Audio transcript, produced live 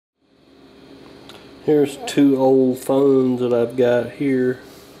Here's two old phones that I've got here.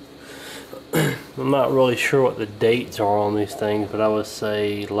 I'm not really sure what the dates are on these things, but I would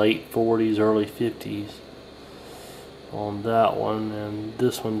say late 40s, early 50s on that one, and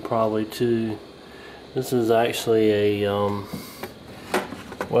this one probably too. This is actually a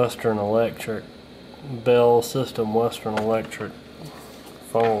Western Electric, Bell System Western Electric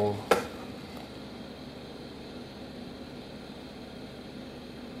phone.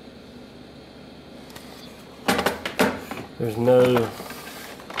 There's no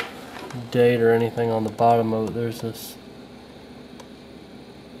date or anything on the bottom of it. There's this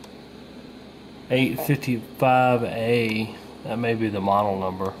 855A. That may be the model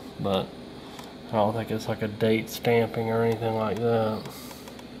number, but I don't think it's like a date stamping or anything like that.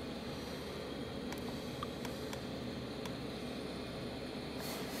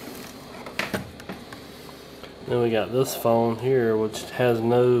 Then we got this phone here, which has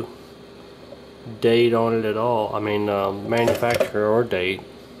no date on it at all. I mean, manufacturer or date.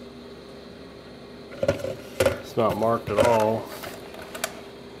 It's not marked at all.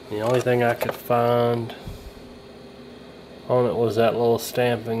 The only thing I could find on it was that little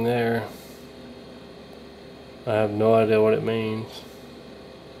stamping there. I have no idea what it means.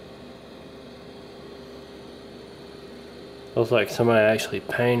 Looks like somebody actually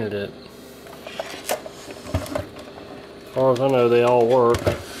painted it. As far as I know, they all work.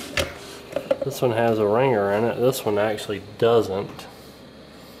 This one has a ringer in it. This one actually doesn't.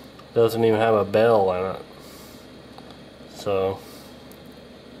 Doesn't even have a bell in it. So,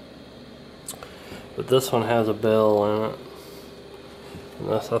 but this one has a bell in it.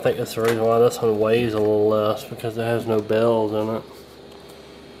 And I think that's the reason why this one weighs a little less, because it has no bells in it.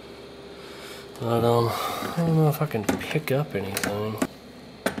 But I don't know if I can pick up anything.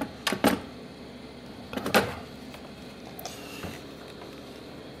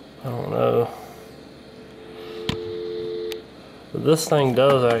 I don't know. But this thing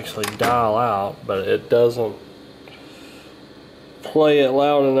does actually dial out, but it doesn't play it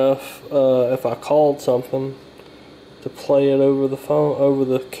loud enough if I called something to play it over the phone, over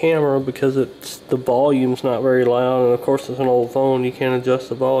the camera, because the volume's not very loud, and of course it's an old phone, you can't adjust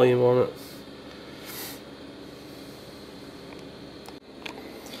the volume on it.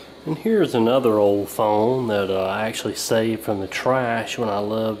 And here's another old phone that I actually saved from the trash when I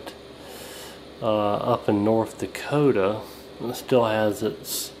lived up in North Dakota. It still has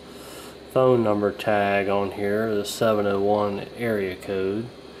its phone number tag on here, the 701 area code.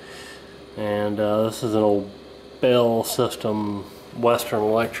 And this is an old Bell System Western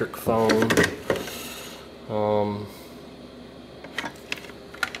Electric phone.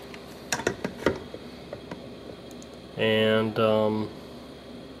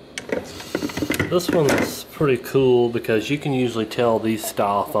 This one's pretty cool because you can usually tell these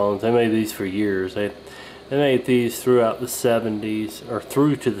style phones. They made these for years. They made these throughout the 70s, or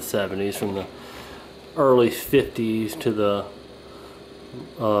through to the 70s, from the early 50s to the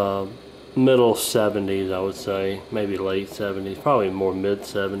middle 70s, I would say, maybe late 70s, probably more mid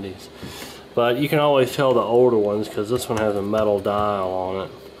 70s. But you can always tell the older ones because this one has a metal dial on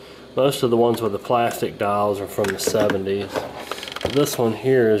it. Most of the ones with the plastic dials are from the 70s. This one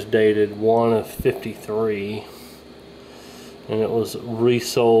here is dated 1 of 53, and it was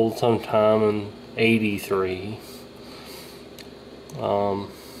resold sometime in 83.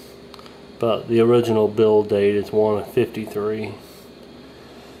 But the original build date is 1 of 53.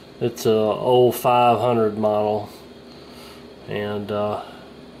 It's a old 500 model, and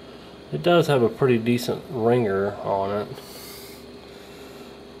it does have a pretty decent ringer on it.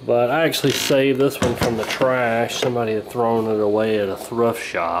 But I actually saved this one from the trash. Somebody had thrown it away at a thrift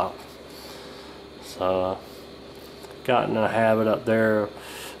shop. So got in a habit up there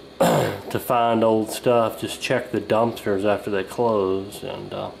to find old stuff, just check the dumpsters after they closed,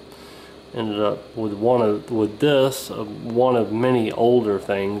 and ended up with one of many older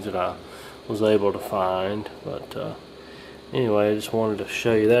things that I was able to find. But anyway, I just wanted to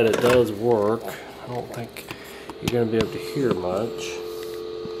show you that it does work. I don't think you're going to be able to hear much.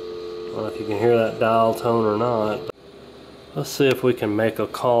 I don't know if you can hear that dial tone or not. Let's see if we can make a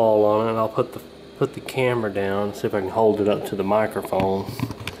call on it. I'll put the camera down, see if I can hold it up to the microphone.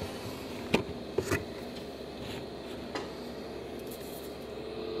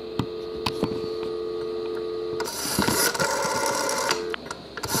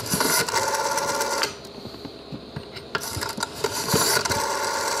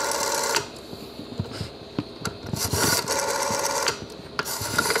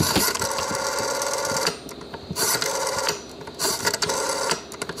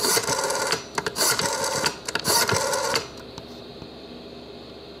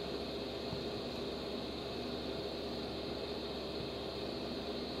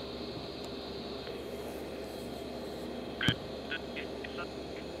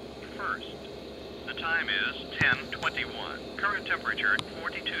 Current temperature at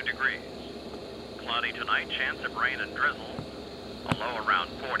 42 degrees. Cloudy tonight, chance of rain and drizzle. A low around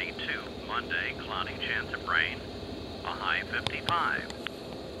 42. Monday, cloudy, chance of rain. A high 55.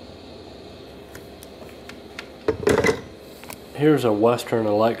 Here's a Western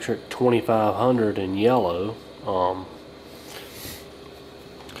Electric 2500 in yellow.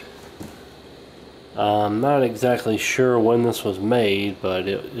 I'm not exactly sure when this was made, but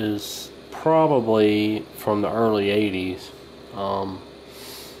it is probably from the early 80s.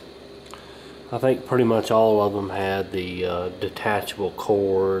 I think pretty much all of them had the detachable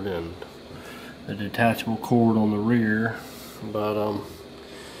cord and the detachable cord on the rear. But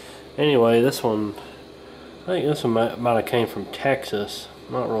anyway, this one, I think this one might have came from Texas.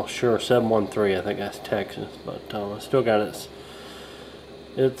 I'm not real sure. 713, I think that's Texas. But I still got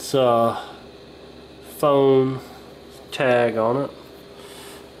its phone tag on it.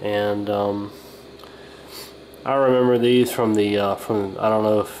 And I remember these from the I don't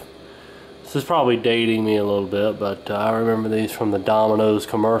know if this is probably dating me a little bit, but I remember these from the Domino's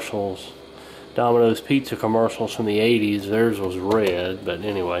commercials, Domino's pizza commercials from the 80s. Theirs was red, but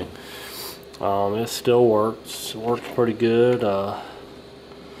anyway, it still works. It works pretty good. Let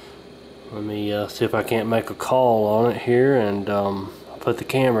me see if I can't make a call on it here, and I'll put the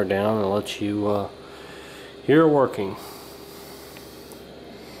camera down and let you hear it working.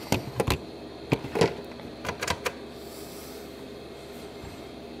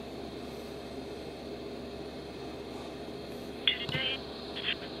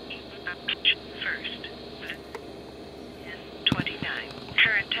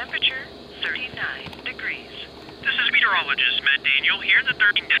 Here in the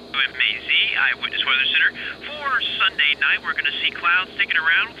 13 WMAZ Eyewitness Weather Center. For Sunday night, we're going to see clouds sticking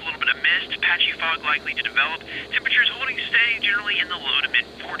around with a little bit of mist, patchy fog likely to develop. Temperatures holding steady, generally in the low to mid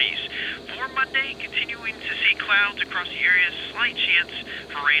 40s. For Monday, continuing to see clouds across the area, slight chance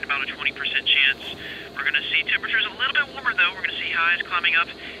for rain, about a 20% chance. We're going to see temperatures a little bit warmer though. We're going to see highs climbing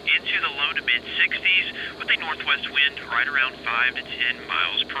up into the low to mid 60s with a northwest wind right around 5 to 10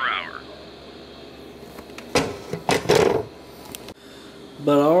 miles per hour.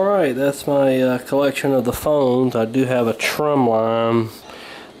 But alright, that's my collection of the phones. I do have a trim line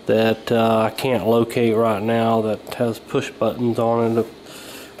that I can't locate right now that has push buttons on it.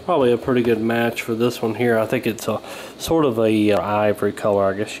 Probably a pretty good match for this one here. I think it's a sort of a ivory color,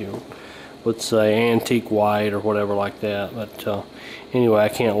 I guess you would say, antique white or whatever like that. But anyway, I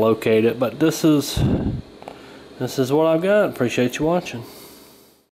can't locate it. But this is what I've got. Appreciate you watching.